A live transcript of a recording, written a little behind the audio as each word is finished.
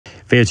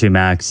VO2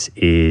 max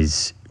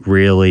is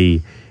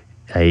really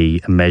a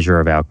measure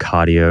of our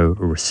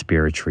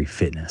cardiorespiratory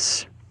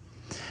fitness.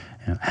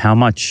 How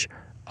much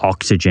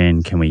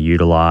oxygen can we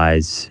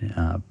utilize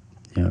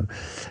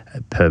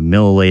per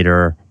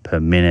milliliter,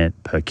 per minute,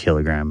 per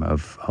kilogram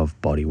of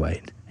body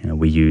weight?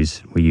 We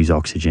use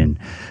oxygen,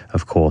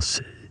 of course,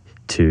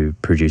 to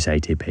produce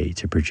ATP,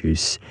 to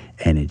produce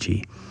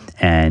energy.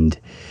 And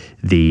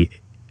the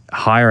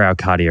higher our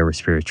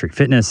cardiorespiratory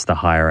fitness, the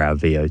higher our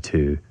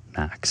VO2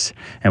 max.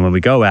 And when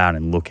we go out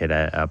and look at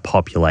a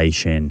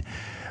population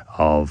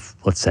of,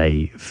 let's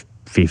say,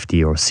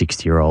 50 or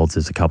 60-year-olds,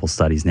 there's a couple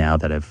studies now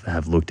that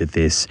have looked at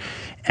this,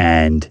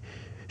 and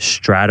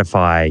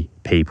stratify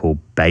people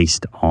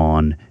based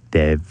on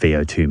their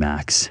VO2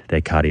 max,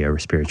 their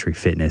cardiorespiratory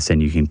fitness,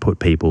 and you can put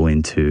people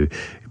into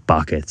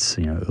buckets,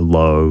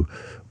 low,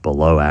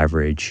 below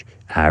average,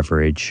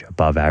 average,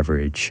 above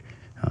average,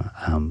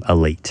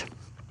 elite,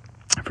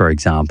 for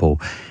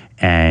example.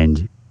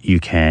 And you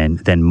can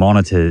then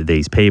monitor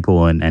these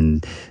people,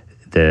 and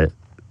the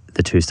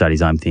two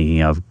studies I'm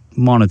thinking of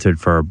monitored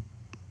for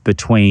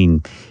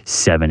between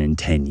 7 and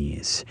 10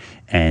 years.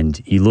 And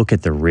you look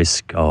at the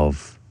risk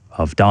of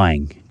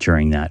dying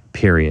during that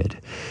period.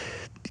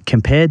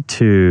 Compared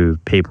to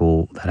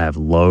people that have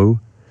low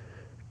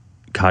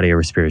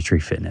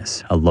cardiorespiratory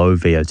fitness, a low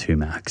VO2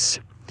 max,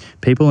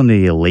 people in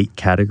the elite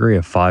category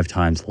are 5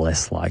 times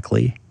less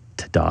likely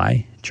to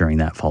die during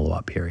that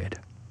follow-up period.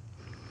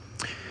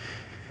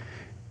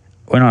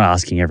 We're not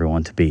asking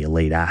everyone to be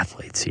elite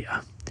athletes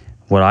here.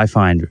 What I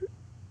find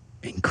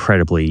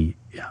incredibly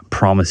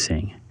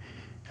promising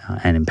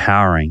and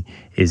empowering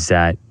is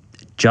that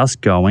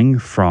just going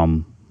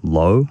from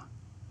low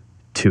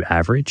to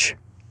average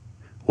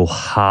will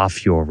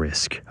halve your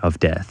risk of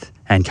death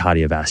and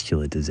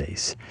cardiovascular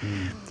disease.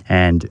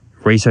 And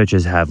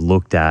researchers have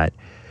looked at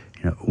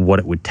what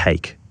it would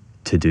take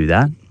to do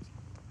that,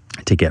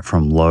 to get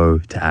from low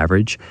to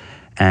average.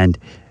 And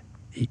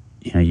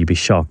you'd be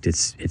shocked.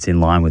 It's in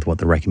line with what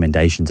the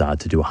recommendations are,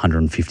 to do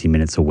 150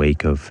 minutes a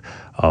week of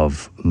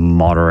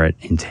moderate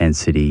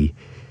intensity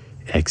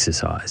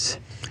exercise.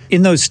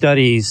 In those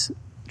studies,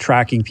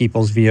 tracking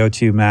people's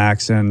VO2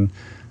 max and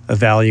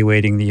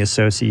evaluating the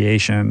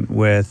association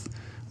with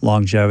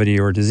longevity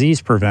or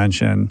disease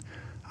prevention,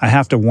 I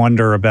have to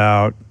wonder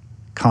about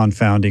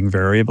confounding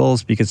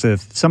variables, because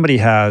if somebody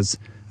has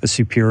a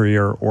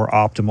superior or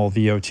optimal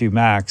VO2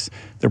 max,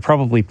 they're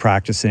probably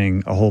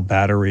practicing a whole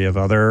battery of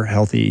other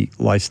healthy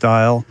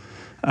lifestyle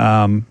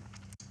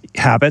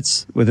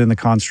habits within the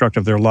construct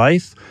of their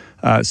life.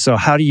 So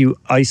how do you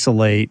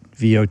isolate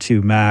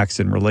VO2 max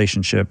in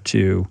relationship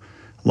to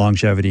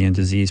longevity and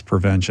disease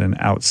prevention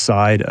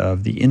outside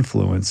of the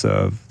influence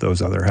of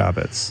those other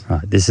habits?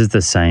 This is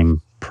the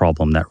same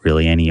problem that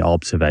really any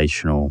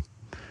observational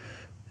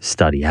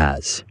study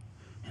has.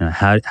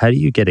 How do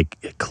you get a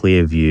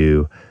clear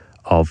view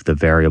of the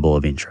variable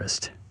of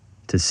interest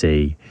to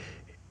see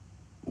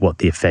what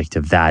the effect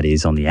of that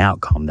is on the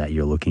outcome that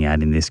you're looking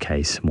at, in this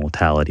case,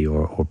 mortality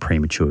or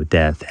premature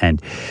death?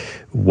 And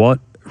what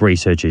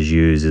researchers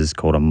use is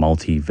called a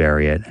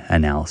multivariate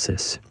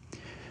analysis.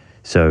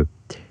 So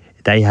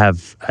they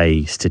have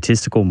a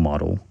statistical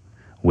model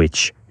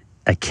which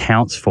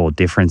accounts for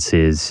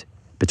differences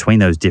between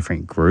those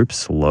different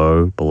groups,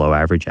 low, below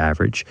average,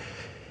 average.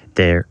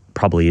 There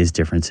probably is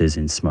differences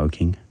in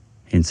smoking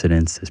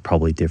incidence. There's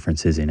probably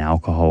differences in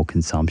alcohol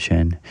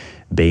consumption,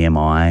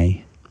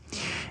 BMI.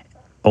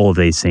 All of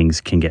these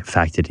things can get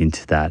factored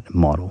into that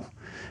model.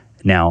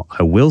 Now,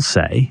 I will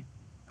say,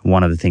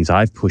 one of the things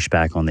I've pushed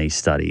back on these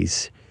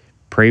studies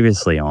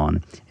previously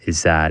on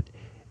is that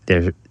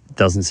there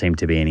doesn't seem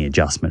to be any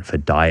adjustment for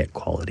diet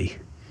quality.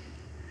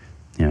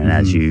 And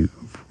as you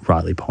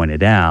rightly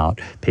pointed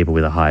out, people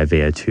with a high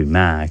VO2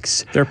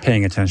 max, they're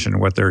paying attention to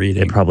what they're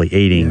eating. They're probably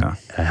eating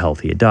a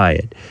healthier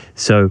diet.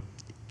 So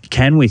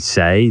can we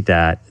say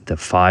that the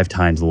 5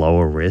 times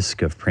lower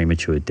risk of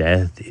premature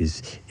death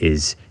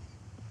is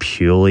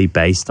purely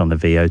based on the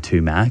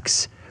VO2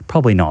 max?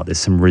 Probably not. There's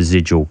some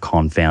residual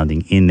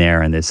confounding in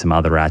there, and there's some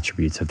other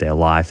attributes of their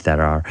life that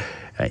are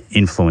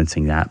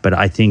influencing that. But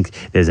I think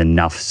there's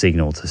enough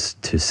signal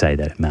to say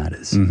that it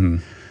matters.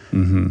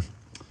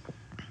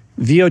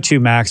 VO2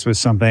 max was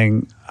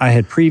something I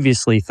had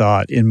previously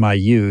thought in my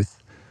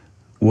youth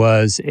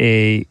was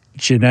a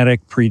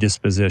genetic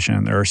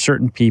predisposition. There are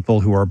certain people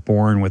who are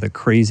born with a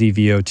crazy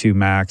VO2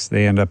 max.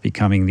 They end up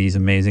becoming these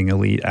amazing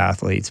elite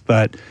athletes.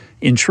 But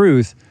in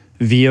truth,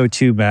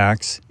 VO2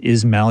 max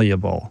is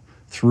malleable.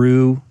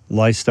 Through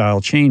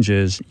lifestyle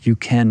changes, you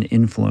can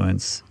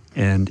influence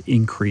and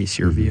increase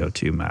your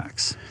VO2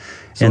 max.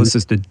 So this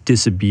is to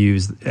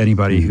disabuse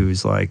anybody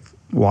who's like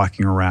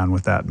walking around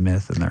with that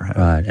myth in their head.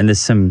 Right. And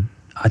there's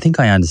I think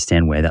I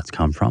understand where that's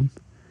come from,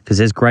 because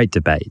there's great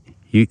debate.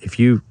 If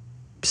you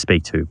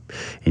speak to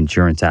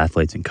endurance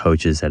athletes and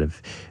coaches that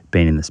have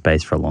been in the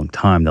space for a long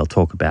time, they'll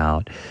talk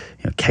about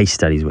case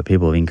studies where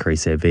people have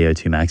increased their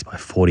VO2 max by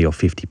 40 or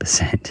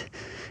 50%.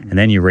 And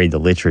then you read the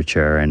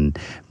literature, and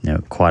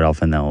quite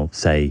often they'll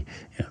say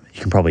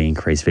you can probably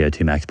increase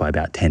VO2 max by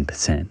about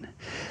 10%.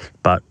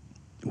 But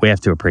we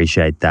have to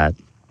appreciate that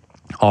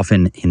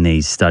often in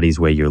these studies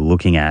where you're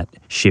looking at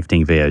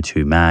shifting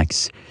VO2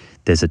 max,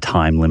 there's a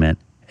time limit.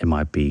 It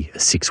might be a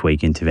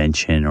 6-week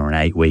intervention or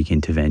an 8-week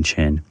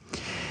intervention.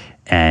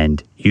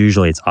 And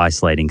usually it's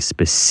isolating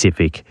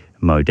specific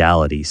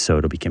modalities. So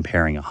it'll be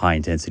comparing a high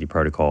intensity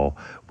protocol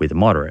with a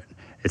moderate.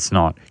 It's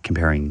not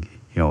comparing,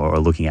 or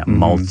looking at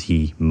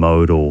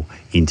multimodal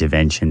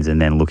interventions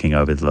and then looking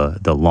over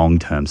the long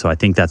term. So I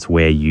think that's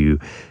where you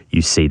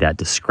see that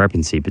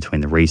discrepancy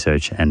between the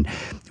research and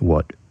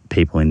what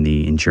people in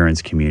the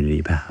endurance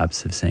community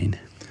perhaps have seen.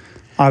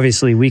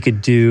 Obviously, we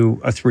could do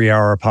a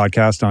 3-hour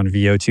podcast on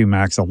VO2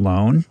 max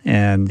alone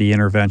and the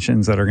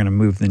interventions that are going to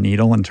move the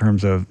needle in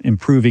terms of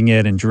improving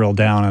it and drill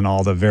down on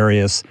all the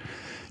various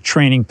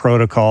training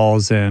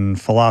protocols and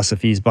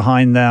philosophies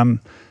behind them.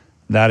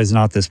 That is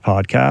not this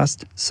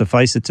podcast.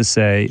 Suffice it to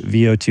say,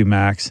 VO2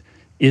 max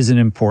is an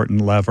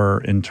important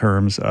lever in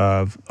terms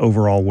of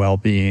overall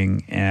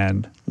well-being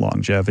and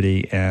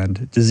longevity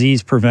and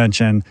disease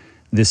prevention.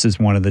 This is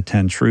one of the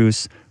 10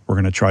 truths. We're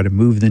going to try to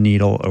move the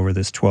needle over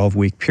this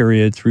 12-week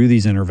period through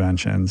these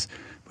interventions,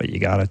 but you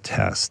got to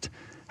test.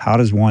 How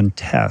does one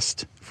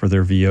test for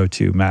their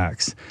VO2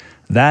 max?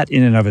 That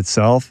in and of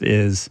itself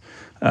is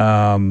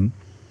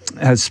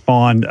has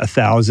spawned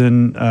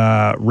 1,000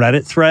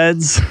 Reddit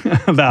threads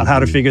about how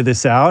to figure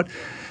this out.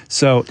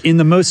 So in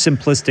the most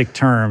simplistic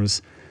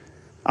terms,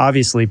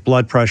 obviously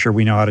blood pressure,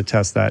 we know how to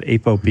test that.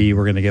 ApoB,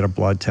 we're going to get a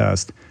blood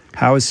test.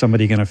 How is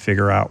somebody going to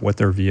figure out what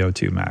their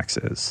VO2 max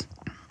is?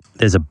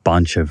 There's a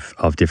bunch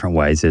of different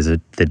ways. There's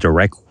the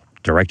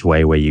direct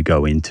way where you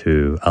go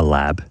into a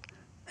lab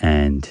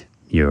and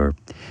you're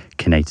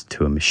connected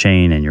to a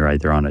machine and you're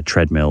either on a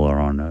treadmill or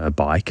on a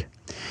bike.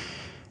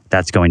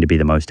 That's going to be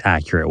the most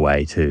accurate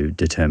way to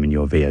determine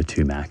your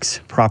VO2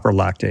 max. Proper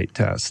lactate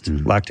test,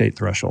 lactate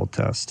threshold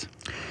test.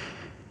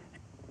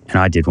 And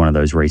I did one of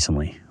those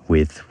recently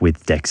with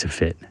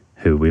DexaFit,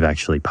 who we've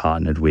actually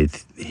partnered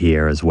with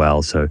here as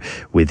well. So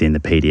within the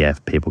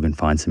PDF, people can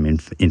find some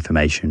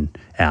information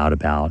out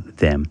about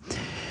them.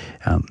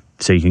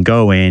 So you can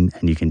go in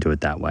and you can do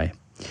it that way.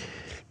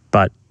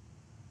 But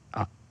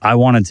I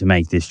wanted to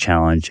make this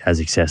challenge as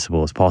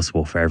accessible as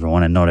possible for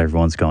everyone, and not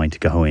everyone's going to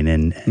go in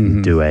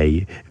and do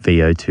a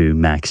VO2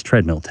 max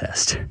treadmill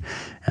test.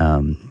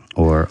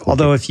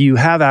 Although if you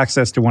have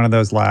access to one of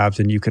those labs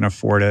and you can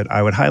afford it,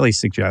 I would highly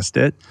suggest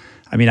it.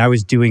 I mean, I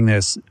was doing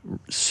this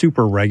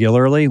super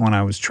regularly when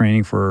I was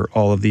training for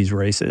all of these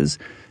races,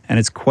 and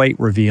it's quite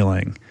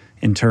revealing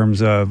in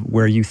terms of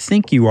where you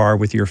think you are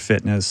with your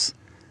fitness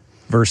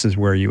versus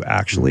where you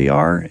actually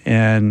are.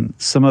 And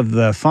some of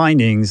the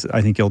findings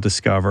I think you'll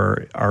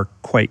discover are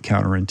quite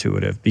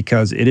counterintuitive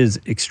because it is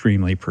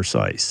extremely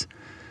precise.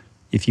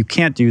 If you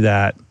can't do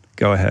that,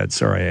 go ahead.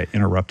 Sorry, I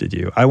interrupted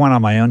you. I went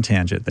on my own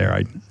tangent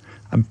there.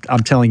 I'm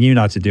telling you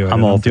not to do it.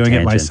 I'm doing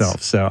it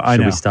myself. So I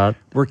know. Should we start?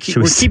 We're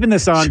keeping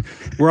this on.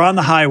 We're on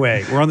the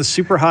highway. We're on the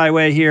super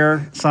highway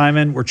here,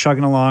 Simon. We're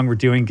chugging along. We're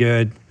doing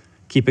good.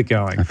 Keep it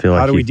going. I feel like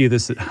how do we do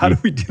this? How do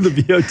we do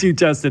the VO2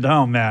 test at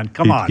home, man?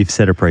 Come on. You've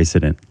set a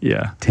precedent.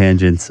 Yeah.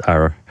 Tangents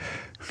are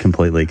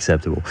completely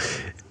acceptable.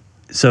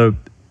 So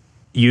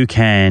you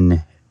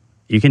can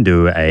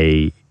do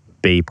a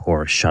beep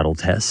or a shuttle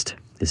test.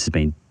 This has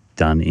been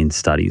done in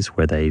studies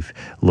where they've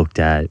looked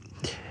at.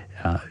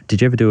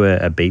 Did you ever do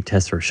a beep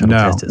test or a shuttle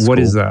test at school? What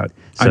is that?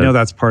 So, I know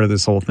that's part of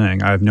this whole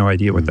thing. I have no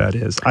idea what that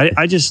is.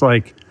 I just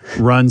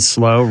run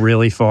slow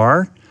really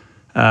far.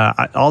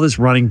 All this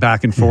running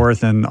back and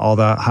forth and all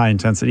the high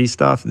intensity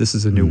stuff, this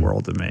is a new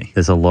world to me.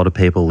 There's a lot of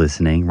people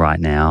listening right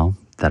now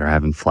that are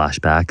having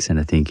flashbacks and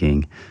are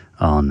thinking,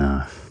 oh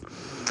no.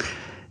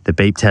 The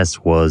beep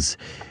test was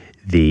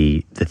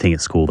the thing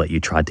at school that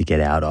you tried to get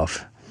out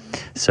of.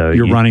 So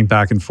you're running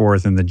back and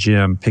forth in the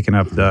gym, picking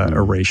up the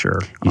erasure.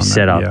 You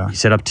set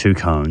up 2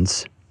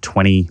 cones,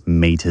 20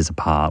 meters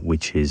apart,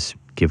 which is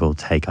give or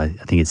take, I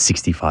think it's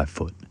 65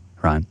 foot,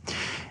 right?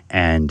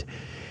 And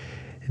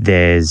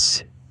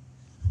there's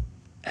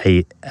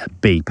a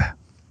beep,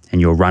 and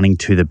you're running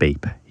to the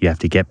beep. You have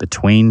to get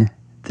between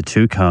the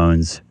 2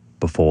 cones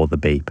before the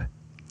beep.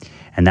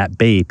 And that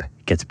beep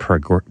gets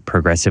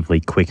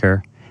progressively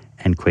quicker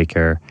and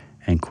quicker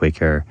and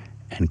quicker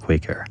and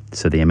quicker.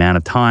 So the amount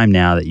of time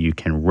now that you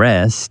can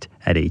rest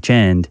at each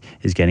end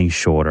is getting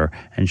shorter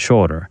and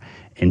shorter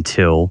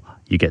until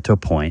you get to a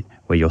point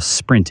where you're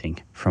sprinting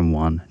from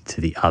one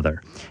to the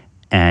other.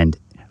 And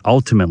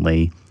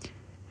ultimately,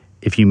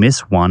 if you miss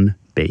one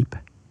beep,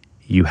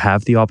 you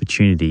have the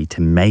opportunity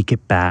to make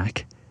it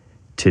back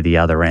to the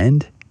other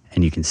end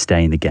and you can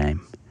stay in the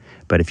game.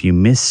 But if you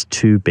miss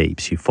 2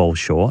 beeps, you fall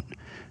short,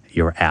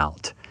 you're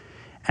out.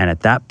 And at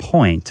that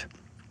point,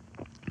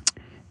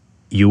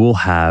 you will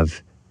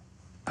have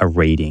a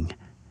reading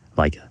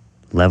like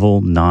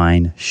level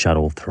 9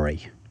 shuttle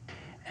 3.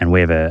 And we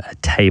have a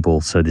table,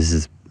 so this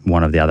is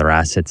one of the other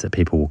assets that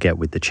people will get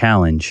with the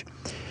challenge,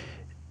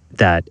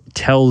 that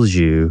tells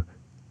you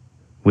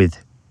with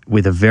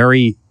a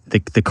very,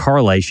 the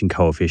correlation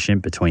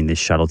coefficient between this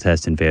shuttle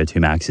test and VO2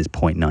 max is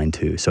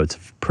 0.92. So it's a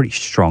pretty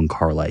strong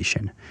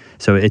correlation.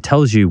 So it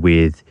tells you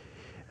with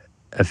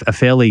a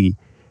fairly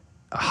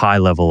high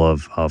level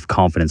of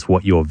confidence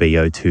what your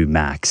VO2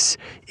 max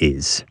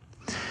is.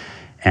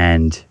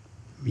 And,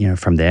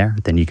 from there,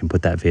 then you can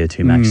put that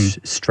VO2 max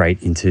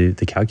straight into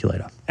the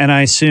calculator. And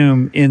I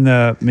assume in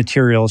the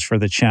materials for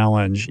the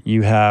challenge,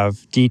 you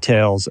have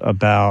details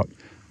about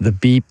the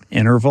beep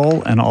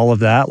interval and all of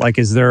that. Like,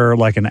 is there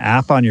like an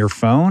app on your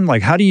phone?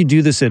 Like, how do you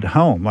do this at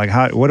home? Like,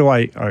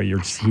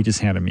 he just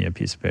handed me a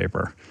piece of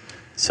paper.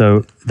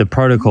 So the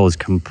protocol is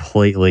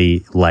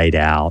completely laid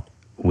out.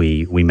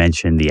 We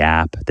mentioned the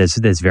app. There's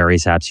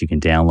various apps you can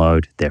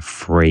download. They're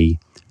free.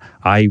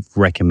 I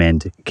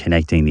recommend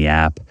connecting the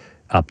app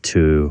up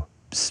to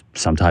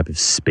some type of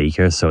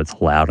speaker so it's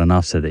loud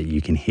enough so that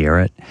you can hear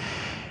it.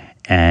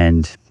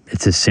 And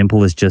it's as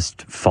simple as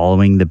just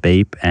following the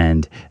beep.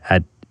 And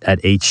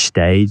at each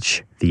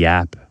stage, the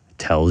app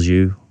tells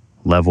you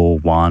level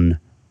 1,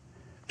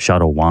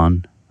 shuttle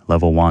 1,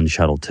 level 1,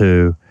 shuttle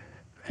 2.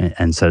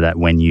 And so that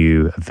when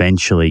you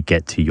eventually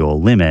get to your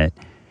limit,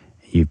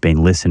 you've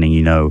been listening,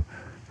 you know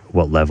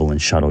what level and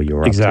shuttle you're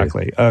up to.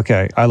 Exactly.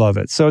 Okay, I love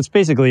it. So it's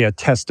basically a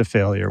test to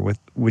failure,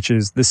 which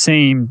is the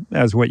same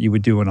as what you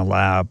would do in a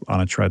lab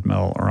on a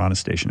treadmill or on a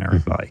stationary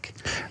bike.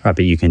 Right,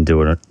 but you can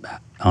do it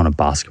on a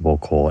basketball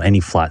court, any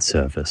flat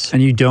surface.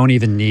 And you don't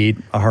even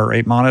need a heart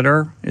rate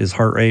monitor. Is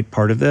heart rate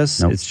part of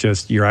this? Nope. It's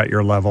just you're at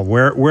your level.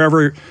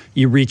 Wherever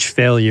you reach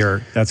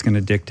failure, that's going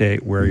to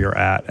dictate where you're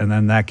at. And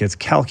then that gets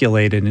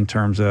calculated in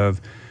terms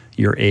of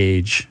your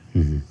age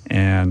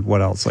and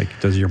what else? Like,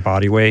 does your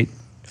body weight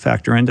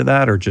factor into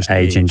that, or just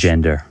age and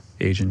gender?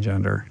 Age and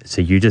gender.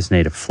 So you just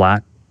need a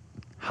flat,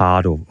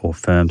 hard or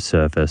firm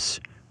surface,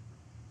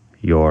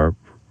 your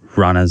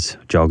runners,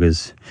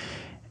 joggers,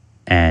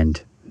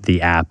 and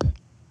the app.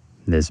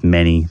 There's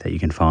many that you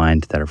can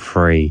find that are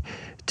free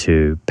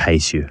to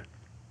pace you.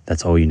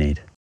 That's all you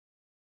need.